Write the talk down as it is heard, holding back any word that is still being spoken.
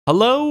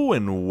Hello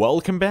and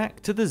welcome back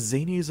to the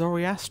Zany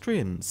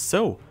Zoroastrians.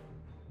 So,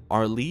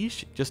 our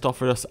liege just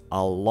offered us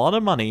a lot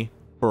of money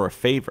for a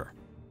favor.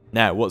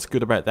 Now, what's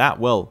good about that?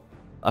 Well,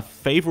 a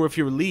favor with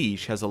your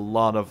liege has a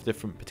lot of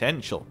different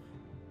potential.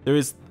 There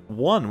is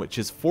one which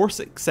is forced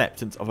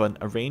acceptance of an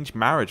arranged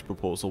marriage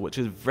proposal, which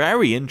is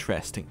very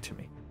interesting to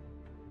me.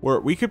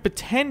 Where we could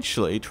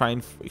potentially try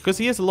and, because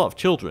he has a lot of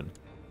children,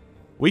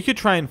 we could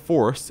try and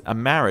force a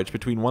marriage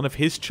between one of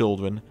his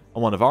children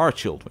and one of our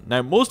children.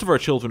 Now, most of our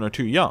children are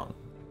too young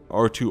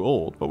or too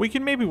old, but we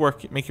can maybe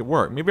make it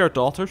work. Maybe our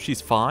daughter, she's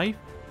 5.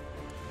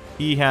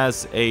 He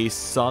has a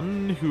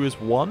son who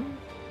is 1.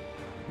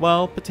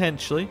 Well,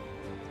 potentially.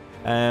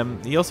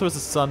 He also has a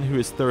son who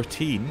is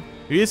 13.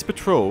 He is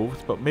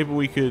betrothed, but maybe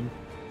we could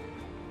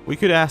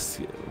ask.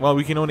 Well,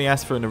 we can only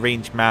ask for an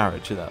arranged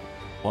marriage at that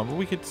one, but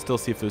we could still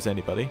see if there's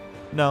anybody.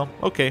 No,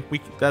 okay,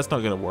 that's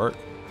not going to work.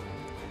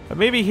 But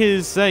maybe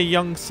his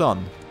young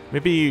son.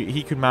 Maybe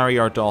he could marry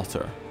our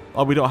daughter.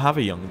 Oh, we don't have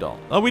a young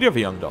daughter. Oh, we do have a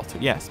young daughter.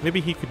 Yes, maybe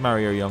he could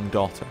marry our young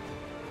daughter.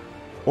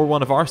 Or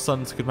one of our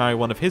sons could marry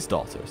one of his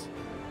daughters.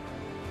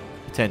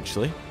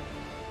 Potentially.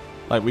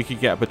 Like, we could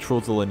get a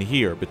betrothal in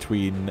here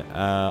between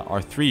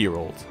our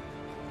 3-year-old.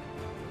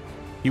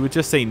 He would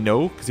just say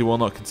no, because he will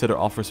not consider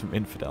offers from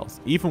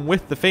infidels. Even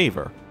with the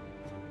favor.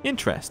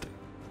 Interesting.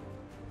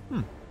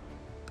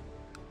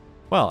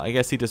 Well, I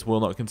guess he just will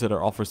not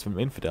consider offers from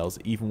infidels,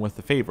 even with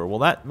the favor. Well,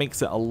 that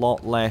makes it a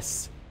lot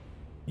less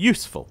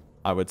useful,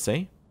 I would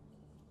say.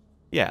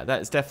 Yeah,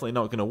 that is definitely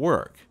not going to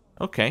work.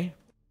 Okay.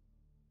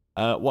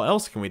 What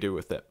else can we do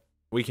with it?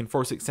 We can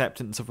force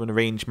acceptance of an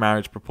arranged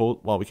marriage proposal.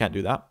 Well, we can't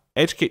do that.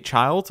 Educate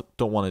child.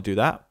 Don't want to do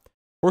that.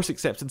 Force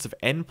acceptance of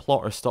end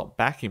plot or stop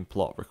backing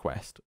plot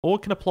request. Oh,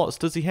 what kind of plots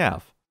does he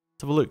have?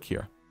 Let's have a look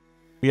here.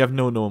 We have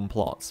no known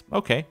plots.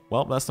 Okay,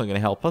 well, that's not going to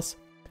help us.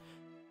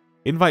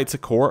 Invite to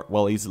court.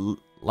 Well, he's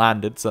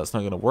landed, so that's not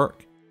going to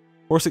work.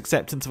 Force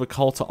acceptance of a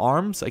call to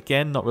arms.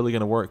 Again, not really going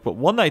to work. But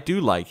one that I do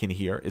like in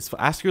here is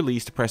for ask your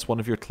liege to press one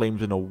of your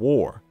claims in a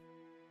war.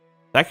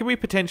 That could be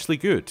potentially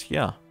good,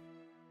 yeah.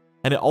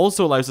 And it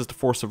also allows us to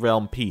force a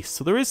realm peace.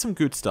 So there is some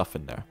good stuff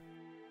in there.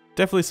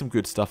 Definitely some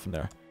good stuff in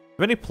there.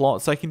 Have any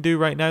plots I can do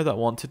right now that I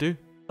want to do?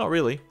 Not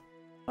really.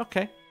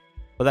 Okay.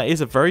 But that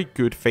is a very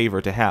good favor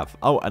to have.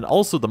 Oh, and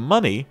also the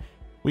money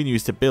we can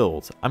use to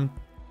build. I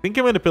think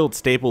I'm going to build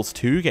stables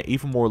too, get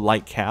even more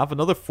light cav.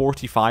 Another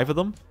 45 of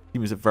them.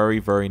 Seems very,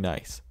 very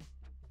nice.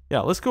 Yeah,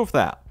 let's go with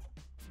that.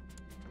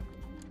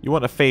 You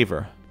want a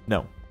favor?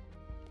 No.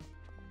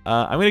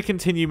 I'm going to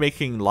continue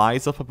making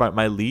lies up about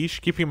my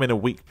liege. Keeping him in a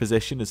weak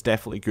position is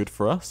definitely good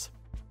for us.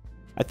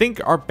 I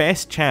think our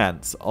best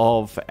chance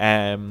of,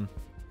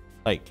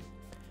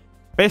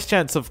 best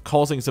chance of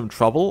causing some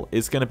trouble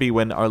is going to be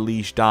when our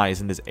liege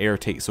dies and his heir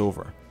takes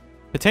over.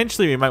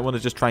 Potentially, we might want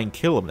to just try and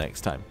kill him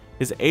next time.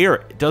 His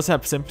heir does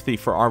have sympathy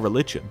for our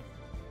religion.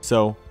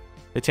 So,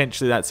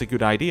 potentially that's a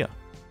good idea.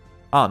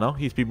 I don't know,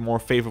 he's been more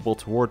favorable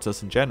towards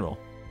us in general.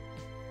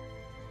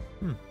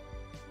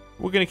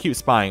 We're going to keep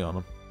spying on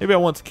him. Maybe I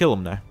want to kill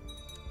him now.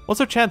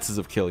 What's our chances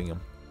of killing him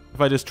if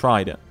I just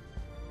tried it?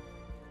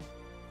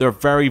 They're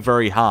very,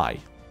 very high.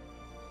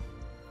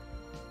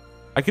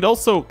 I could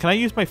also... Can I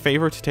use my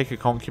favor to take a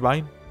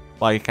concubine?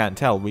 Well, I can't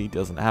tell. He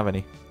doesn't have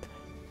any.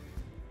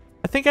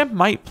 I think I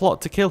might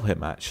plot to kill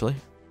him, actually.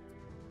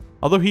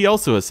 Although he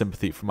also has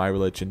sympathy for my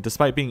religion,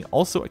 despite being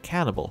also a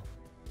cannibal.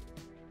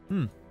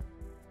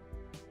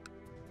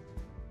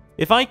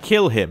 If I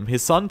kill him,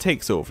 his son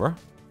takes over.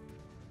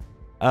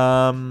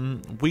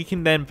 We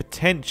can then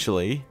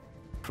potentially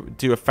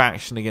do a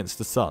faction against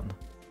the son.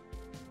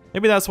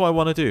 Maybe that's what I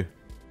want to do.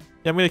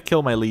 Yeah, I'm going to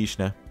kill my liege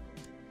now.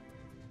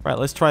 Right,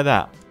 let's try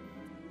that.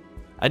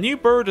 A new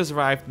bird has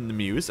arrived in the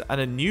Muse, and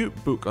a new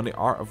book on the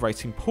art of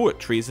writing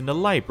poetry is in the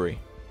library.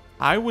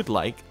 I would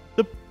like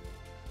the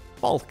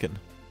Balkan.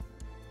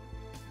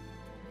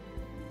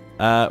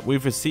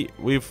 We've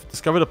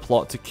discovered a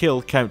plot to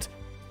kill Count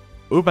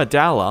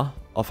Ubadallah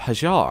of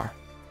Hajar.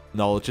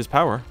 Knowledge is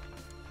power.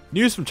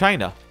 News from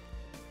China.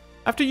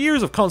 After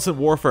years of constant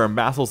warfare and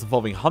battles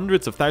involving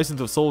hundreds of thousands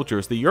of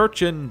soldiers, the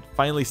Yurchin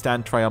finally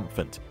stand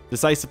triumphant.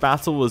 Decisive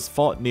battle was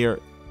fought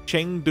near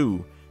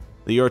Chengdu.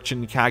 The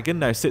Yurchin Kagan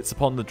now sits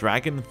upon the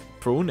dragon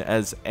throne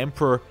as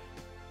Emperor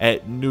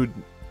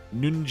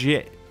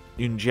Nunjie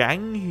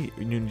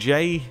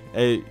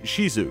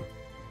Shizu,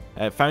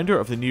 founder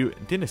of the new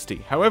dynasty.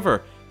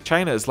 However,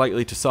 China is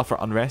likely to suffer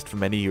unrest for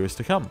many years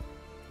to come.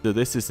 So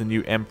this is the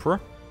new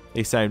emperor.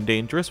 They sound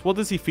dangerous. What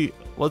does he feel?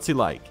 What's he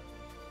like?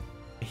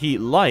 He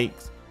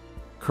likes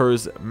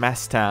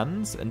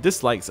Kurzmastans and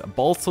dislikes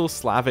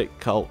Balto-Slavic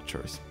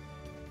cultures.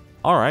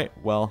 Alright,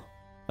 well,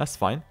 that's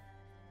fine.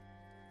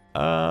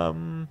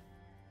 What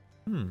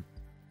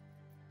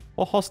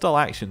hostile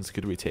actions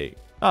could we take?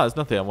 Ah, there's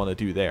nothing I want to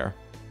do there.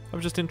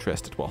 I'm just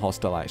interested what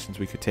hostile actions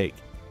we could take.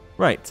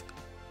 Right.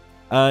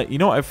 You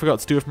know what I forgot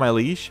to do with my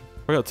liege?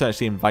 I forgot to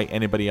actually invite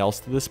anybody else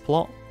to this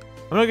plot.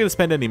 I'm not going to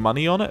spend any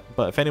money on it,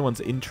 but if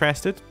anyone's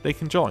interested, they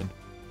can join.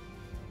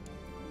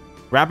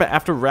 Rabbit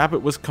after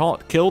rabbit was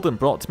caught, killed, and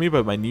brought to me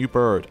by my new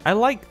bird. I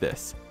like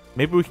this.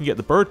 Maybe we can get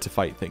the bird to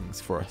fight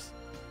things for us.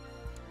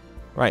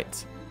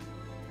 Right.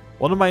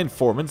 One of my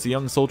informants, a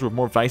young soldier with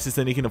more vices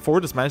than he can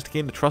afford, has managed to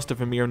gain the trust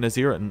of Emir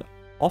Nazir and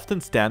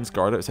often stands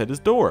guard outside his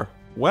door.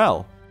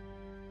 Well,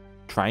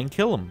 try and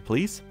kill him,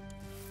 please.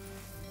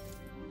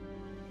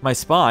 My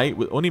spy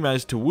only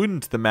managed to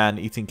wound the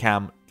man-eating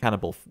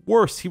cannibal.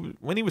 Worse,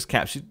 when he was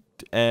captured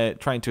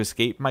trying to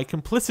escape, my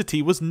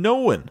complicity was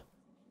known.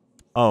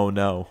 Oh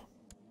no.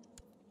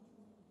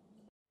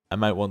 I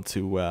might want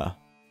to...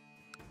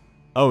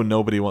 Oh,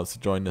 nobody wants to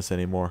join us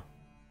anymore.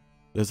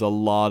 There's a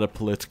lot of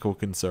political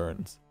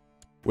concerns.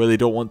 Where they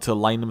don't want to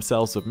align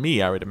themselves with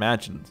me, I would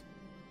imagine.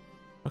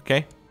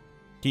 Okay.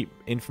 Keep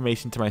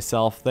information to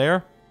myself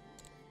there.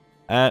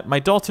 My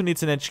daughter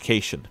needs an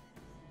education.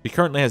 She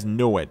currently has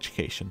no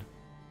education.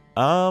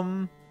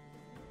 I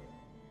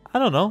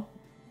don't know.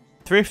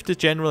 Thrift is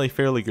generally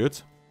fairly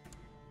good.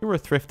 Give her a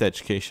thrift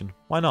education.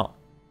 Why not?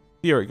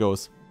 Here it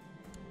goes.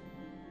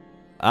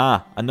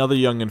 Ah, another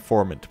young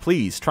informant.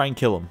 Please, try and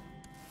kill him.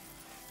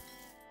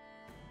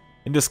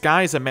 In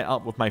disguise, I met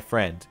up with my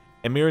friend,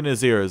 Emir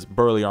Nazir's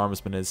burly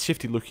armsman and his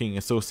shifty-looking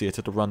associate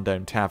at a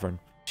rundown tavern.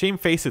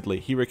 Shamefacedly,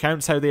 he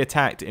recounts how they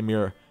attacked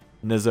Emir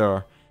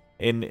Nazir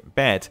in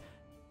bed,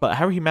 but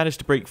how he managed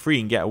to break free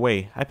and get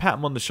away. I pat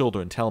him on the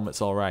shoulder and tell him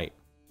it's alright.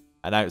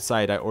 And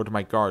outside, I order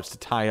my guards to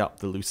tie up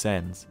the loose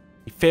ends.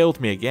 He failed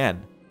me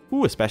again.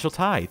 Ooh, a special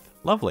tithe.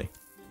 Lovely.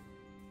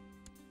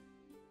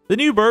 The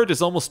new bird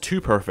is almost too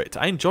perfect.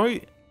 I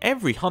enjoy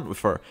every hunt with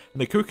her,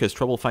 and the cook has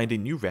trouble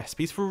finding new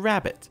recipes for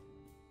rabbit.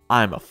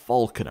 I'm a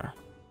falconer.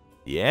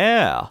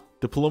 Yeah,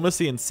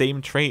 diplomacy and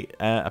same trait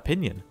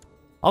opinion.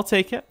 I'll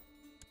take it.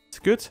 It's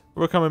good.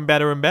 We're becoming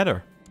better and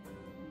better.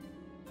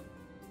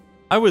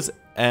 I was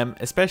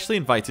especially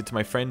invited to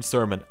my friend's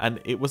sermon,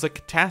 and it was a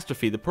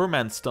catastrophe. The poor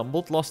man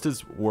stumbled, lost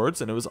his words,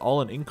 and it was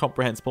all an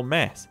incomprehensible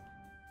mess.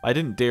 I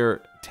didn't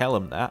dare tell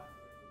him that.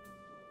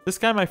 This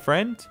guy my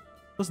friend?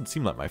 Doesn't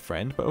seem like my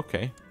friend, but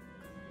okay.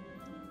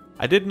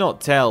 I did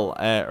not tell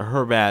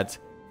Herbad.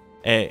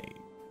 I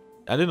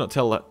did not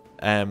tell.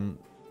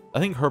 I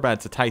think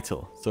Herbad's a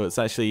title, so it's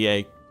actually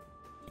a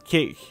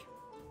Cake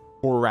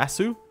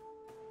Horasu,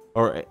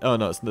 or oh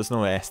no, there's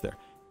no S there.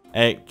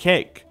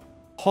 Cake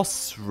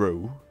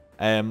Hosru.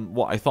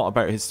 What I thought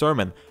about his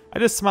sermon. I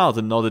just smiled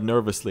and nodded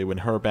nervously when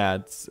the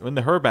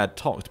Herbad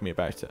talked to me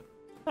about it.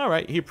 All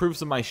right, he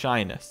approves of my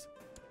shyness.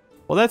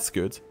 Well, that's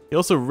good. He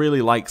also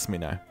really likes me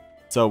now,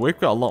 so we've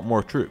got a lot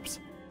more troops.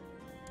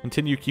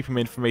 Continue keeping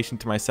information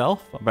to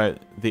myself about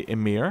the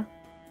Emir.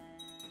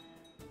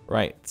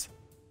 Right.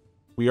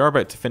 We are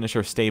about to finish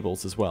our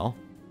stables as well.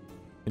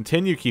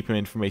 Continue keeping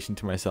information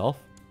to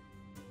myself.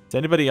 Is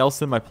anybody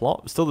else in my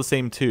plot? Still the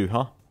same two,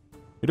 huh?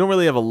 We don't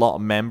really have a lot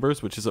of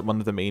members, which is one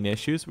of the main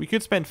issues. We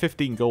could spend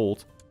 15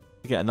 gold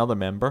to get another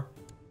member.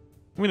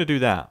 I'm going to do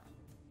that.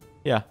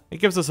 Yeah, it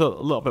gives us a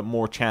little bit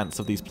more chance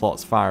of these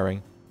plots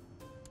firing.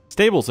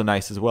 Stables are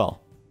nice as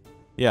well.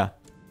 Yeah,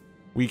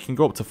 we can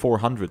go up to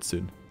 400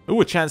 soon. Ooh,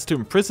 a chance to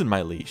imprison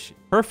my liege.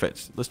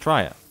 Perfect, let's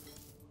try it.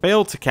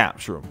 Failed to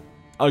capture him.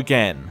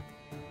 Again.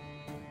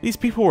 These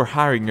people we're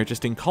hiring are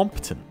just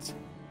incompetent.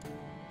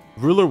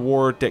 Ruler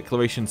War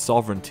Declaration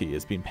Sovereignty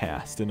has been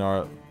passed in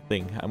our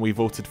thing, and we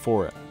voted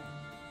for it.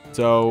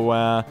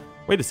 So,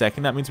 wait a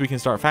second, that means we can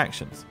start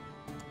factions.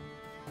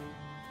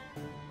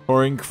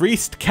 For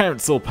increased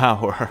council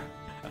power.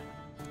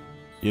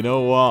 You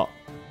know what?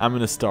 I'm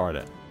gonna start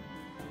it.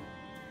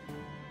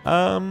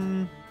 Let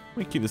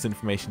me keep this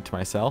information to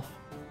myself.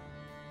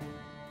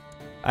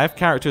 I have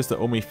characters that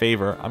owe me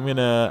favor. I'm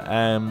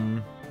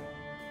gonna,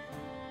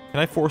 can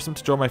I force him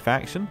to join my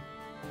faction?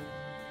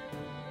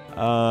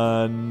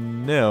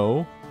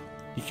 No.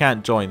 He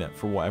can't join it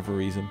for whatever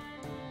reason.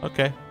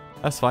 Okay,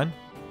 that's fine.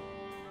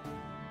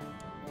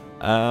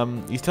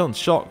 He's telling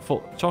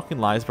shocking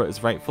lies about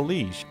his rightful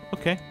liege.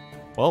 Okay.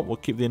 Well, we'll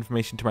keep the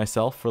information to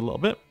myself for a little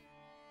bit.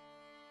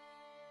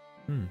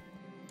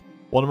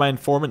 One of my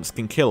informants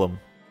can kill him.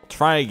 I'll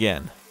try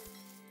again.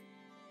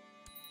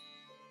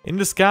 In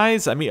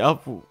disguise, I meet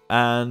up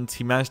and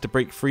he managed to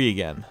break free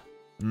again.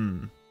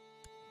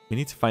 We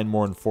need to find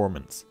more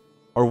informants.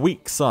 Our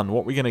weak son,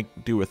 what are we going to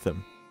do with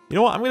him? You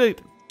know what? I'm going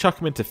to chuck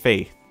him into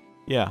faith.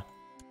 Yeah.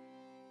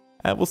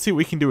 We'll see what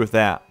we can do with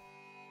that.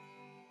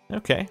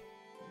 Okay.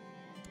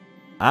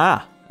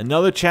 Ah,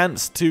 another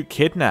chance to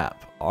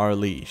kidnap our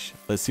liege.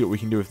 Let's see what we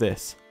can do with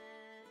this.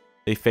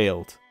 They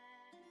failed.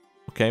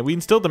 Okay, we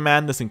can still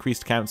demand this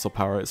increased council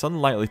power. It's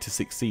unlikely to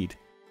succeed.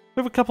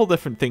 We have a couple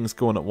different things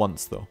going at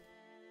once, though.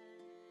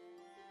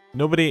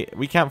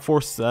 We can't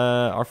force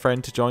our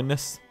friend to join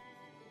this?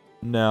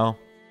 No.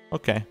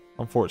 Okay,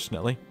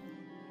 unfortunately.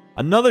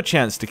 Another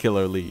chance to kill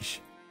our liege.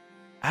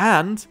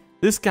 And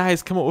this guy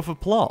has come up with a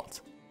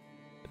plot.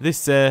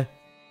 This, yeah,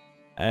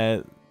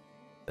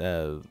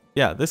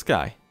 this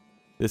guy.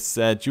 This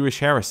Jewish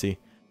heresy.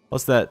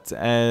 What's that?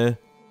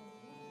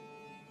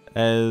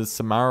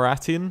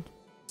 Samaritan?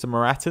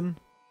 Samaritan?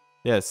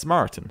 Yeah,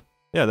 Samaritan.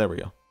 Yeah, there we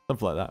go.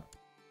 Something like that.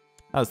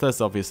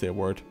 That's obviously a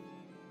word.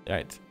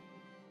 Right.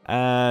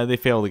 They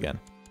failed again.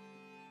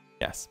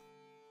 Yes.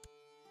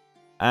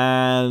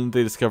 And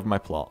they discovered my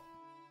plot.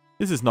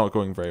 This is not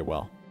going very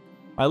well.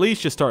 My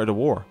liege just started a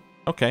war.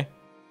 Okay.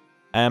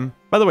 By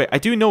the way, I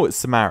do know it's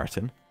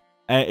Samaritan.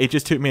 It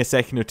just took me a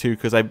second or two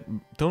because I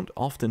don't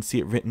often see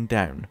it written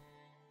down.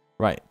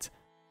 Right.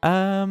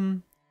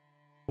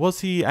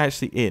 Was he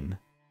actually in?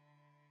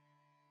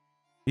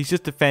 He's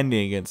just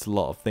defending against a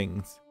lot of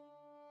things.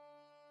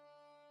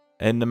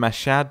 In the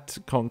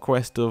Mashhad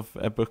conquest of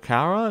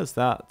Bukhara, is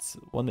that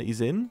one that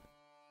he's in?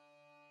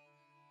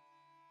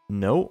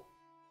 No.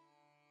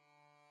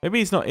 Maybe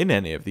he's not in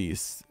any of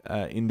these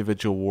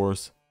individual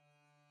wars.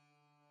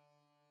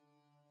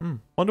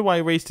 Wonder why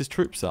he raised his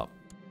troops up.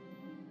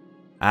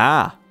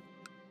 Ah.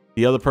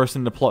 The other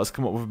person in the plot has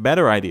come up with a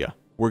better idea.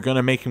 We're going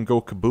to make him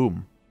go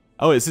kaboom.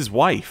 Oh, it's his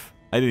wife.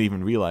 I didn't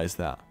even realize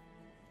that.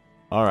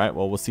 Alright,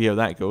 well, we'll see how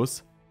that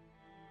goes.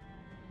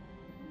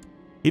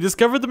 He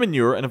discovered the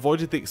manure and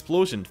avoided the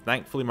explosion.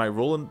 Thankfully, my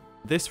role in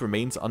this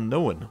remains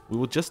unknown. We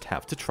will just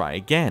have to try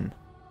again.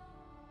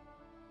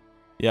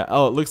 Yeah,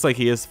 oh, it looks like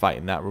he is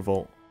fighting that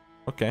revolt.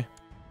 Okay.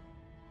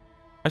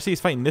 Actually,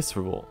 he's fighting this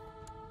revolt.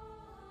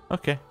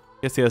 Okay.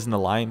 Guess he has an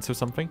alliance or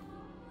something.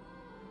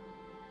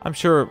 I'm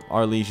sure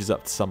our liege is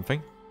up to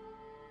something.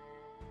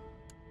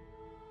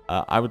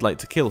 I would like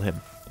to kill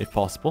him, if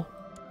possible.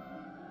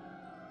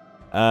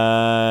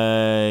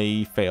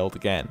 He failed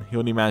again. He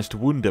only managed to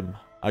wound him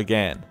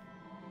again.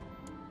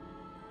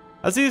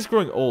 As he is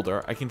growing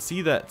older, I can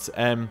see that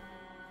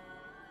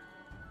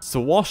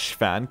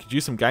Saoshyant could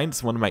use some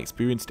guidance in one of my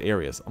experienced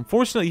areas.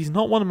 Unfortunately, he's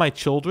not one of my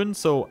children,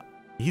 so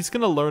he's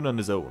gonna learn on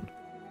his own.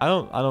 I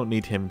don't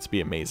need him to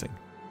be amazing.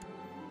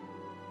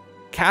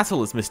 Cattle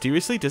has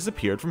mysteriously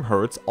disappeared from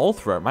herds all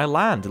throughout my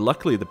land.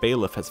 Luckily, the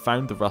bailiff has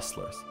found the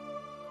rustlers.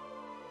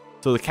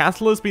 So the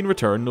cattle has been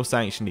returned, no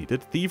sanction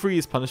needed. Thievery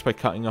is punished by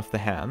cutting off the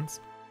hands.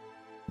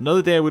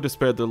 Another day I would have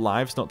spared their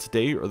lives, not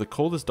today, or the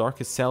coldest,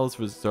 darkest cell is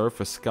reserved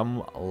for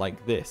scum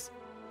like this.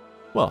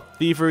 Well,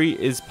 thievery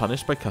is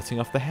punished by cutting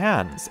off the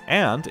hands,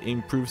 and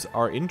improves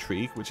our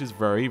intrigue, which is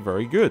very,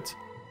 very good.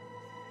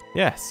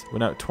 Yes, we're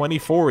now at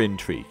 24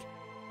 intrigue.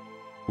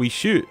 We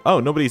shoot. Oh,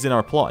 nobody's in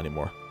our plot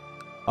anymore.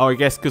 Oh, I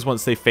guess because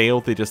once they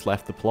failed, they just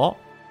left the plot.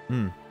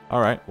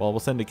 Alright, well, we'll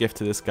send a gift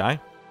to this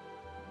guy.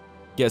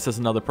 Gets us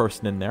another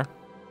person in there.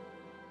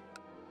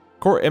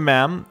 Court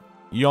Imam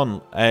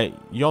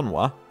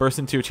Yonwa burst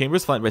into your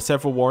chambers, flanked by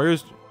several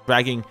warriors,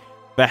 dragging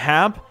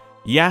Bahab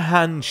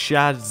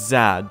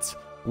Yahanshahzad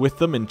with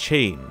them in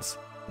chains.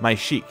 My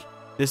sheikh,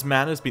 this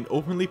man has been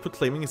openly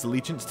proclaiming his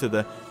allegiance to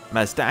the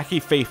Mazdaki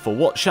faithful.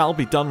 What shall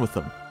be done with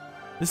him?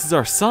 This is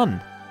our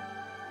son.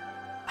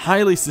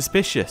 Highly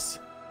suspicious.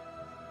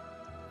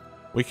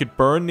 We could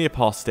burn the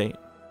apostate.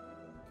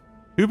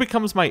 Who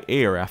becomes my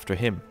heir after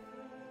him?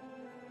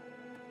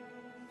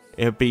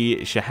 It would be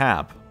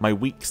Shahab, my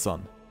weak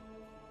son.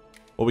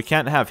 Well, we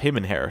can't have him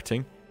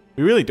inheriting.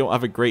 We really don't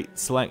have a great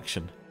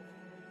selection.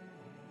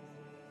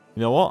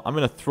 You know what? I'm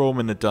going to throw him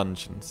in the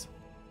dungeons.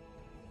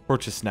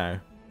 Purchase now.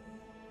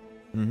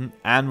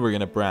 And we're going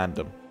to brand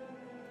him.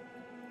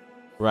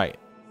 Right.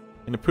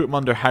 I'm going to put him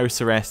under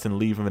house arrest and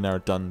leave him in our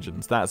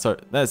dungeons.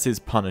 That's his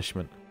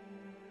punishment.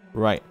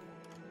 Right.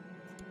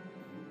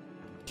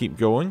 Keep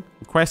going.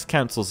 Request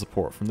council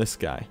support from this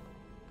guy.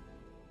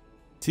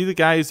 See the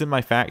guy who's in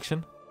my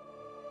faction?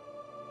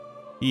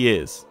 He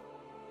is.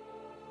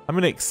 I'm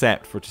going to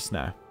accept for just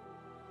now.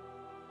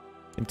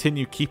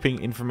 Continue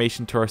keeping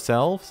information to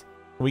ourselves.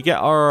 Can we get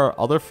our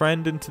other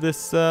friend into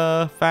this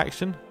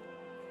faction?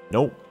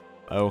 Nope.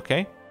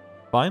 Okay.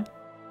 Fine.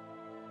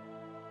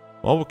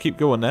 Well, we'll keep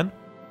going then.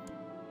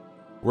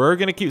 We're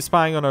going to keep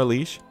spying on our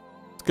liege.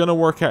 It's going to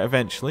work out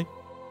eventually.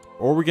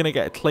 Or we're going to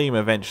get a claim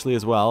eventually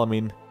as well. I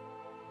mean,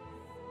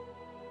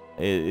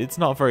 it's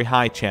not a very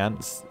high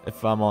chance,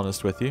 if I'm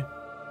honest with you.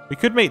 We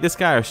could make this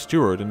guy our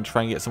steward and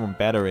try and get someone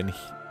better in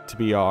to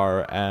be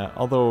our...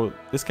 although,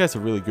 this guy's a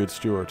really good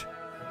steward.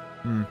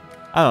 I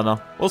don't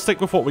know. We'll stick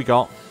with what we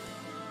got.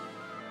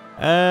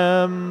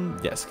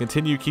 Yes,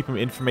 continue keeping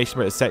information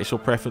about his sexual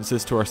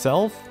preferences to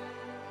ourselves.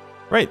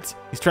 Right,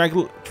 he's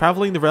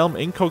traveling the realm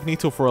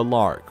incognito for a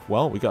lark.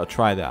 Well, we gotta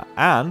try that.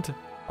 And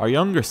our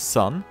younger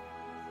son,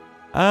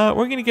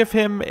 we're gonna give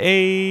him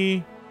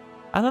a...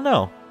 I don't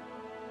know.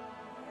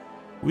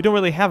 We don't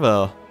really have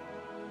a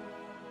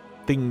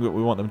thing that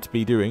we want him to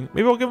be doing.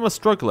 Maybe we'll give him a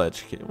struggle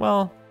education.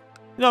 Well,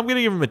 no, I'm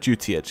gonna give him a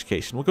duty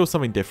education. We'll go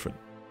something different.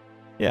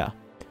 Yeah.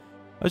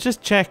 I was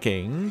just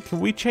checking. Can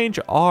we change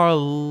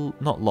our...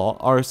 not law,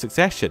 our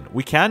succession?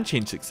 We can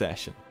change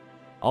succession.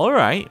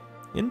 Alright.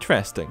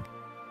 Interesting.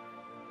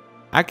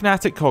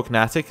 Agnatic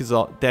Cognatic is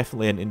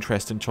definitely an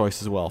interesting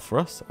choice as well for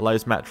us.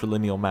 Allows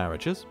matrilineal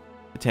marriages.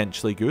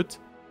 Potentially good.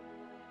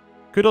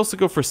 Could also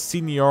go for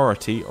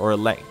seniority or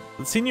elect.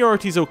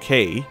 Seniority is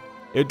okay.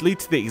 It would lead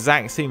to the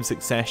exact same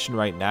succession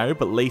right now,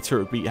 but later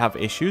it would have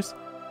issues.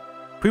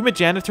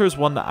 Primogenitor is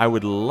one that I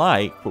would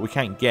like, but we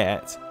can't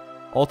get.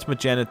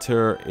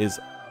 Ultimogenitor is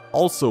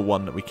also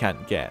one that we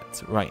can't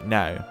get right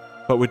now,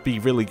 but would be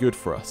really good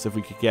for us if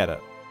we could get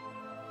it.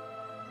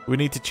 We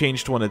need to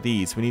change to one of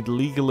these. We need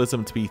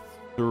legalism to be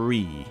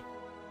 3.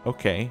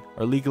 Okay,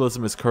 our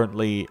legalism is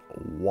currently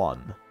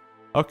 1.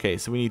 Okay,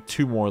 so we need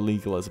 2 more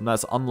legalism.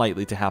 That's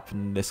unlikely to happen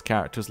in this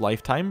character's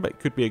lifetime, but it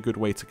could be a good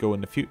way to go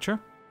in the future.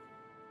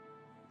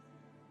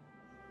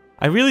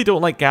 I really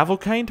don't like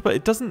Gavelkind, but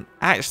it doesn't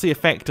actually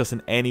affect us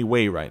in any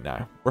way right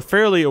now. We're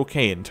fairly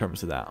okay in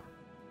terms of that.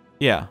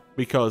 Yeah,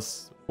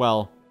 because,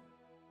 well,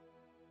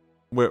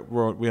 we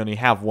only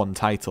have 1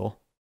 title.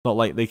 Not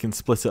like they can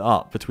split it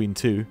up between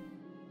 2.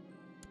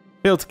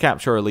 Failed to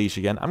capture our liege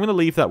again. I'm going to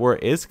leave that where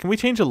it is. Can we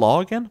change a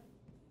law again?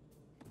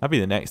 That'd be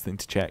the next thing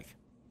to check.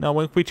 No,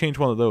 when can we change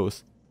one of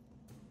those?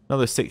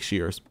 Another 6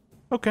 years.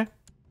 Okay.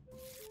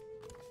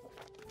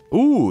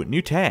 Ooh,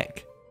 new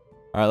tech.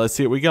 Alright, let's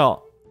see what we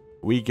got.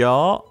 We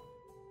got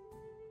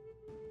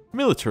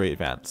military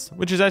advance,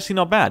 which is actually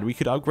not bad. We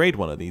could upgrade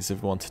one of these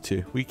if we wanted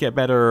to. We get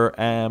better,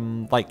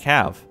 like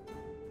cav.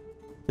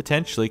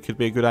 Potentially could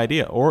be a good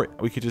idea. Or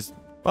we could just,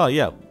 well,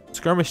 yeah,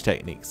 skirmish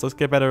techniques. Let's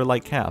get better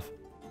like cav.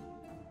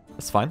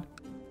 That's fine.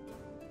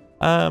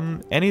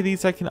 Any of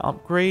these I can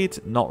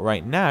upgrade? Not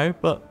right now,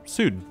 but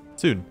soon.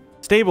 Soon.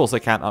 Stables I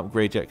can't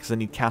upgrade yet because I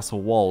need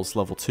castle walls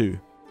level 2.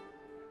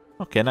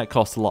 Okay, and that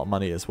costs a lot of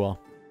money as well.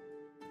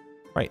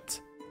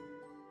 Right.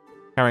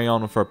 Carrying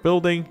on with our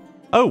building.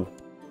 Oh!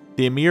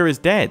 The Emir is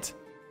dead.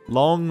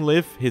 Long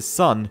live his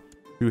son,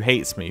 who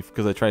hates me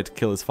because I tried to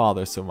kill his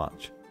father so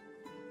much.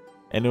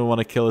 Anyone want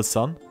to kill his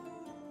son?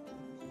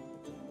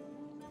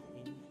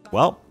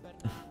 Well,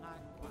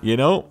 you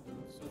know,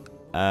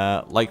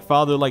 like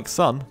father, like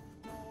son.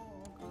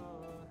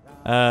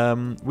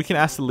 We can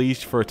ask the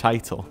liege for a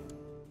title.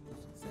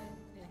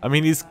 I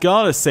mean, he's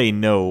gotta say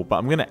no, but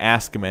I'm gonna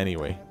ask him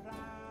anyway.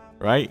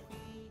 Right?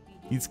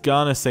 He's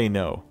gonna say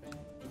no.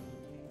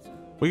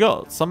 We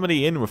got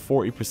somebody in with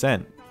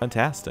 40%.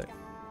 Fantastic.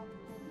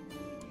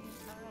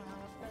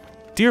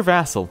 Dear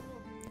vassal,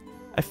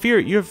 I fear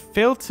you have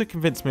failed to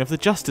convince me of the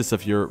justice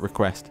of your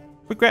request.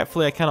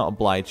 Regretfully, I cannot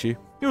oblige you.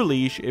 Your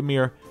liege,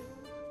 Emir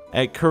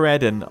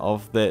Kuredin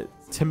of the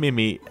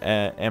Tamimi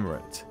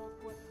Emirate.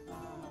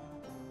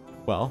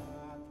 Well,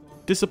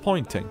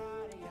 disappointing.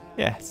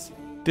 Yes,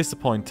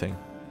 disappointing.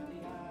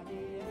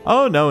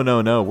 Oh, no,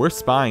 no, no. We're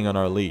spying on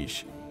our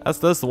liege. That's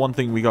the one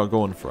thing we got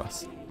going for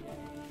us.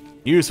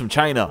 News from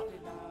China.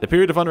 The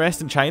period of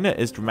unrest in China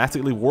is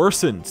dramatically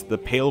worsened. The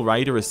Pale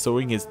Rider is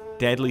sowing his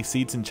deadly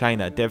seeds in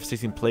China. A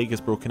devastating plague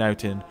has broken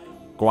out in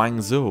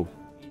Guangzhou.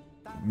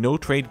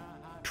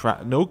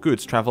 No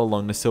goods travel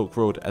along the Silk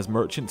Road as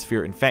merchants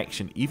fear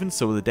infection. Even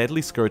so, the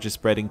deadly scourge is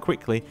spreading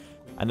quickly,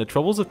 and the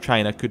troubles of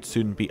China could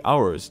soon be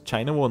ours.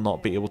 China will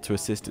not be able to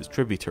assist its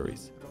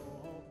tributaries.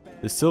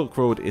 The Silk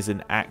Road is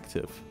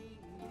inactive.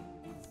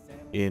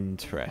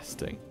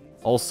 Interesting.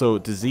 Also,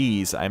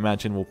 disease, I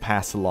imagine, will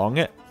pass along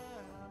it.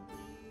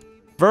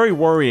 Very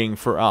worrying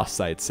for us,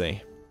 I'd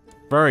say.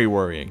 Very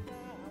worrying.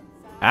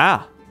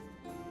 Ah!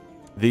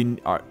 The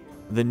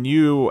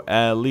new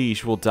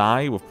liege will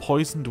die with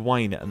poisoned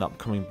wine at an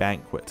upcoming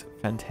banquet.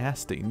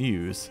 Fantastic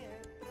news.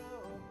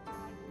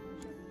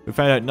 We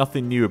found out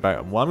nothing new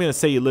about him. Well, I'm going to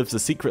say he lives a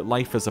secret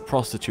life as a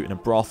prostitute in a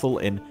brothel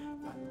in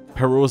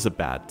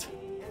Perozabad.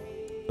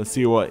 Let's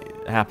see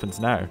what happens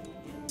now.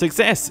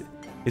 Success!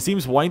 It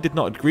seems wine did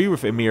not agree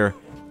with Emir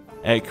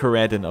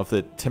Kuredin of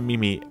the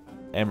Tamimi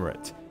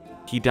Emirate.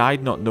 He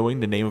died not knowing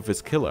the name of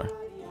his killer.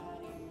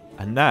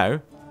 And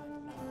now,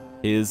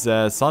 his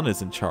son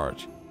is in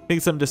charge.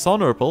 Thinks him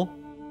dishonorable,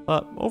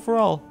 but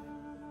overall,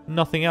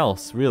 nothing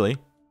else, really.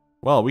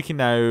 Well, we can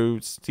now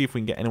see if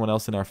we can get anyone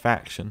else in our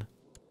faction.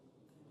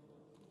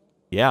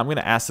 Yeah, I'm going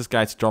to ask this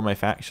guy to draw my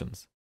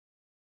factions.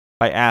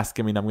 By ask,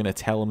 I mean I'm going to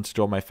tell him to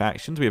draw my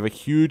factions. We have a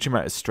huge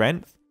amount of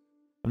strength.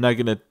 I'm now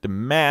going to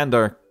demand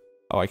our...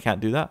 Oh, I can't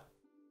do that.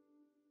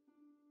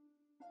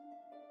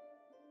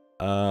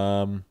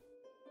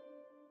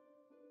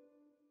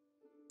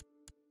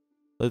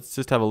 Let's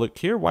just have a look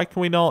here. Why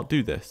can we not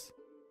do this?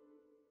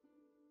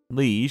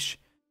 Liege.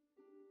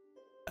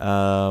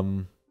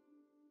 Will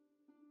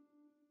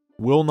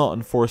not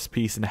enforce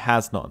peace and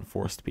has not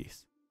enforced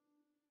peace.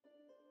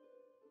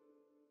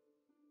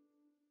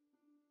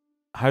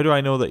 How do I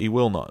know that he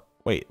will not?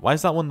 Wait, why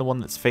is that one the one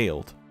that's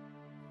failed?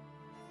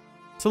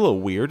 It's a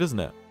little weird, isn't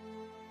it?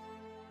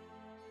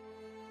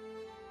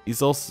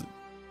 He's also...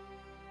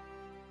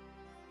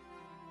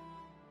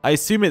 I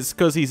assume it's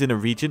because he's in a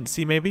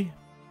regency, maybe?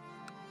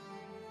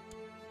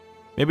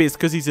 Maybe it's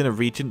because he's in a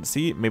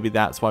regency. Maybe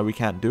that's why we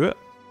can't do it.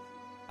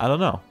 I don't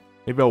know.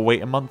 Maybe I'll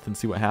wait a month and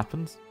see what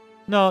happens.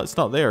 No, it's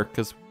not there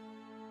because...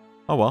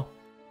 Oh well.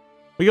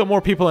 We got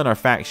more people in our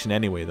faction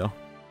anyway, though.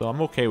 So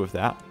I'm okay with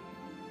that.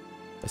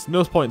 There's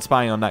no point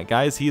spying on that,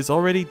 guys. He is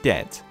already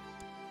dead.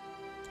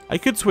 I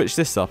could switch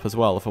this up as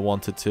well if I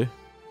wanted to.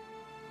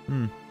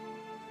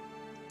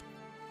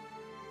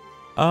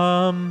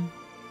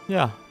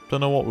 Yeah. Don't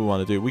know what we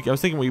want to do. I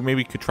was thinking we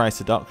maybe could try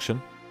seduction.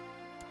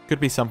 Could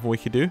be something we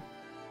could do.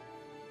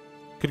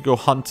 Could go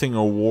hunting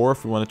or war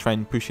if we want to try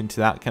and push into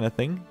that kind of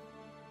thing.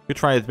 Could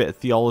try a bit of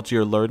theology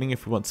or learning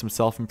if we want some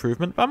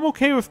self-improvement. But I'm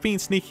okay with being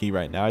sneaky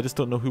right now. I just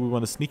don't know who we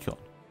want to sneak on.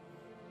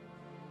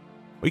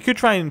 We could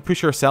try and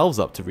push ourselves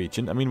up to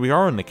regent. I mean, we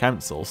are in the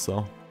council,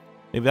 so...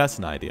 Maybe that's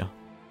an idea.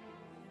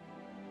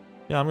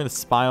 Yeah, I'm going to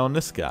spy on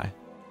this guy.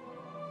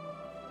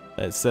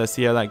 Let's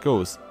see how that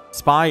goes.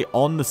 Spy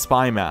on the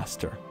Spy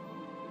Master.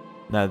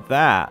 Now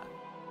that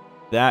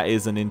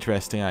is an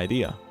interesting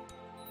idea.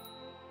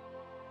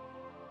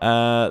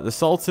 The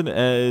Sultan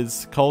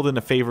is called in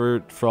a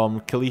favor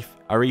from Caliph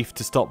Arif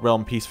to stop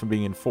realm peace from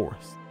being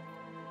enforced.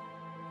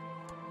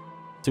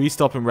 So he's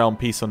stopping realm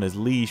peace on his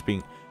liege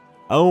being...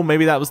 Oh,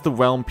 maybe that was the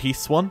realm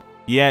peace one?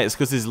 Yeah, it's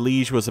because his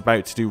liege was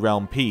about to do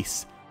realm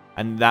peace.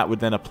 And that would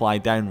then apply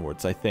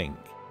downwards, I think.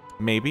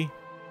 Maybe?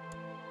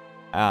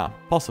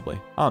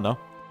 Possibly. I don't know.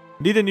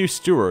 Need a new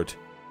steward.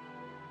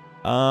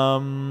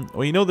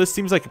 Well, you know, this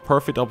seems like a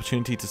perfect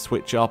opportunity to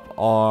switch up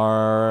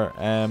our...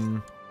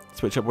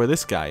 switch up where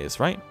this guy is,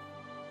 right?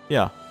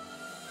 Yeah.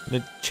 I'm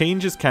going to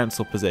change his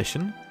council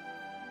position.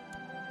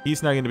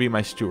 He's now going to be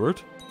my steward.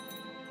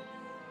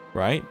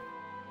 Right.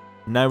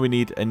 Now we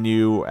need a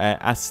new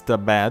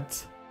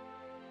Astabad.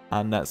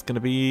 And that's going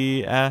to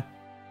be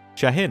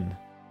Shahin.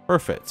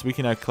 Perfect. So we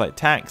can now collect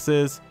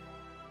taxes.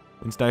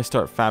 We can now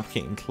start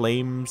fabricating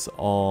claims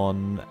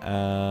on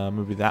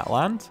maybe that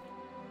land.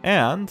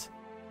 And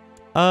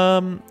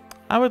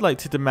I would like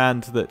to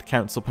demand that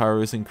council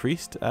power is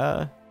increased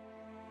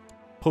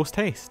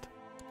post-haste.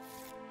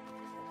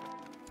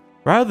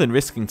 Rather than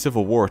risking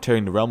civil war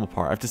tearing the realm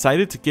apart, I've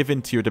decided to give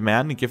in to your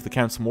demand and give the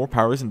council more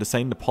powers and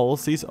design the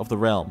policies of the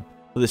realm.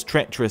 But this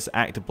treacherous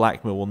act of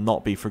blackmail will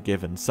not be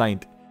forgiven.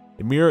 Signed,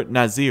 Emir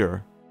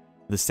Nazir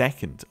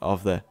II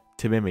of the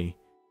Tamimi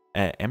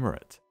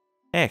Emirate.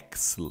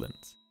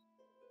 Excellent.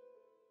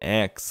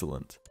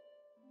 Excellent.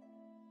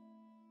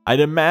 I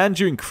demand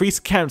you increase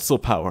council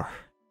power.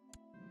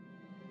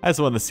 I just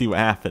want to see what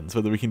happens,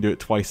 whether we can do it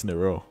twice in a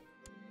row.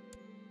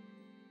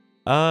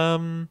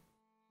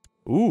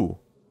 Ooh.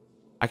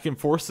 I can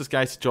force this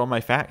guy to join my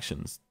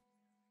factions.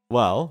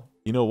 Well,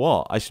 you know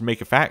what? I should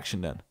make a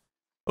faction then.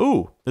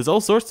 Ooh, there's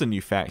all sorts of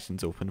new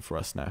factions open for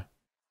us now.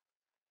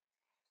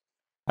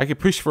 I could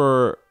push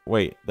for...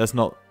 Wait, that's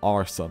not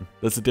our son.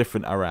 That's a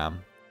different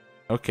Aram.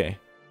 Okay.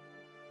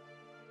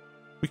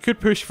 We could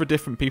push for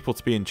different people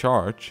to be in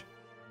charge.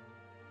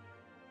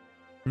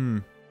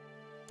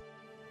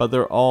 But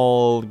they're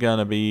all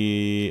gonna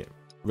be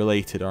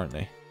related, aren't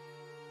they?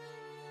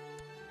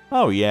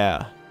 Oh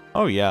yeah.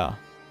 Oh yeah.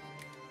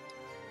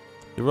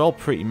 They're all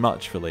pretty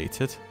much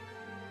related.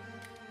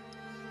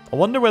 I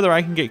wonder whether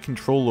I can get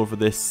control over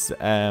this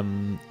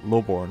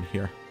lowborn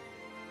here.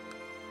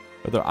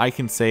 Whether I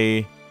can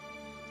say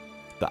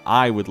that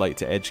I would like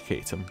to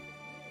educate him.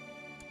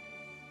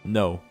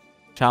 No.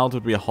 Child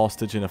would be a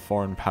hostage in a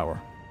foreign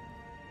power.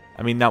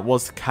 I mean, that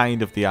was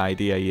kind of the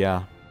idea,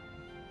 yeah.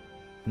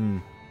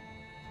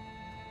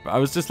 But I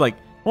was just like,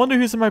 I wonder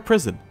who's in my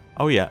prison.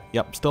 Oh yeah,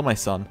 yep, still my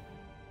son.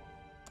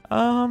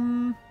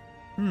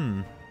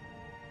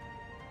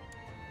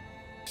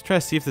 Just try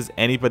to see if there's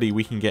anybody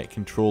we can get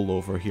control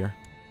over here.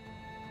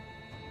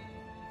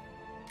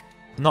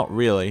 Not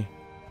really.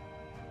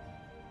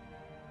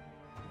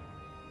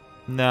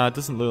 Nah, it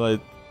doesn't look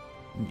like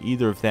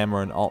either of them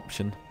are an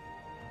option.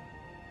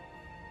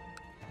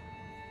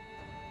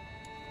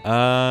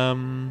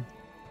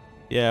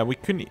 Yeah, we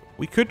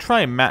could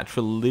try a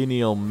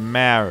matrilineal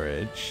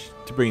marriage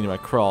to bring them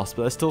across,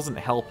 but that still doesn't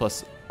help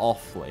us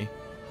awfully.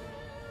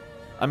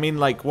 I mean,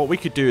 like, what we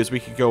could do is we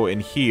could go in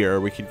here,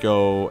 we could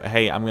go,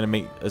 hey, I'm going to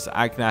make this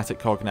agnatic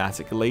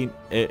cognatic.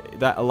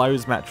 That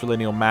allows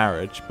matrilineal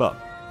marriage, but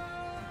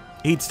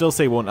he'd still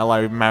say won't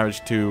allow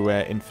marriage to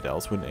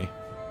infidels, wouldn't he?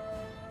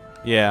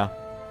 Yeah.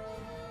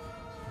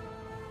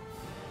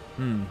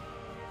 I'm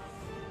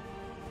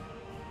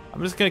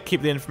just going to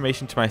keep the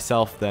information to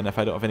myself then if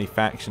I don't have any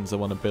factions I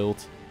want to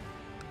build.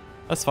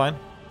 That's fine.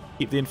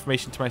 Keep the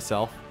information to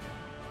myself.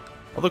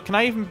 Although, can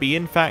I even be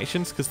in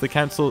factions? Because the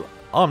council...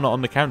 Oh, I'm not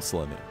on the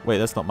council in it. Wait,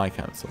 that's not my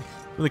council.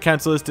 The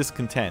council is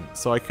discontent,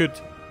 so I could...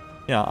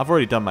 Yeah, I've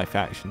already done my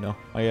faction, though,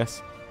 I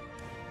guess.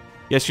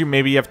 Yes,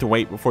 maybe you have to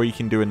wait before you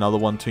can do another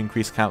one to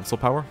increase council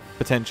power,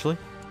 potentially.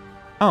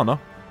 I don't know.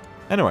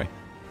 Anyway.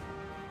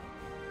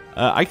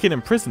 I can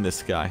imprison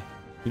this guy.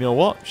 You know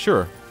what?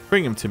 Sure.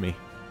 Bring him to me.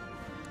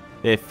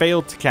 They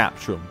failed to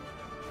capture him.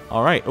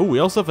 Alright. Oh, we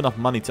also have enough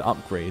money to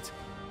upgrade.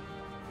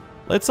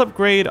 Let's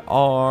upgrade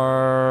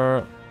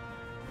our...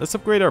 Let's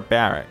upgrade our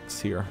barracks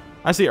here.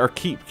 Actually, our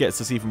keep gets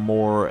us even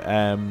more,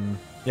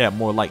 yeah,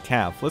 more light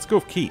cav. Let's go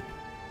with keep.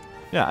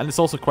 Yeah, and it's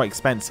also quite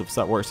expensive,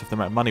 so that works with the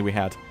amount of money we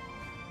had.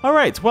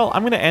 Alright, well,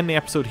 I'm going to end the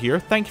episode here.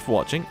 Thank you for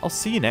watching. I'll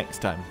see you next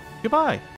time. Goodbye.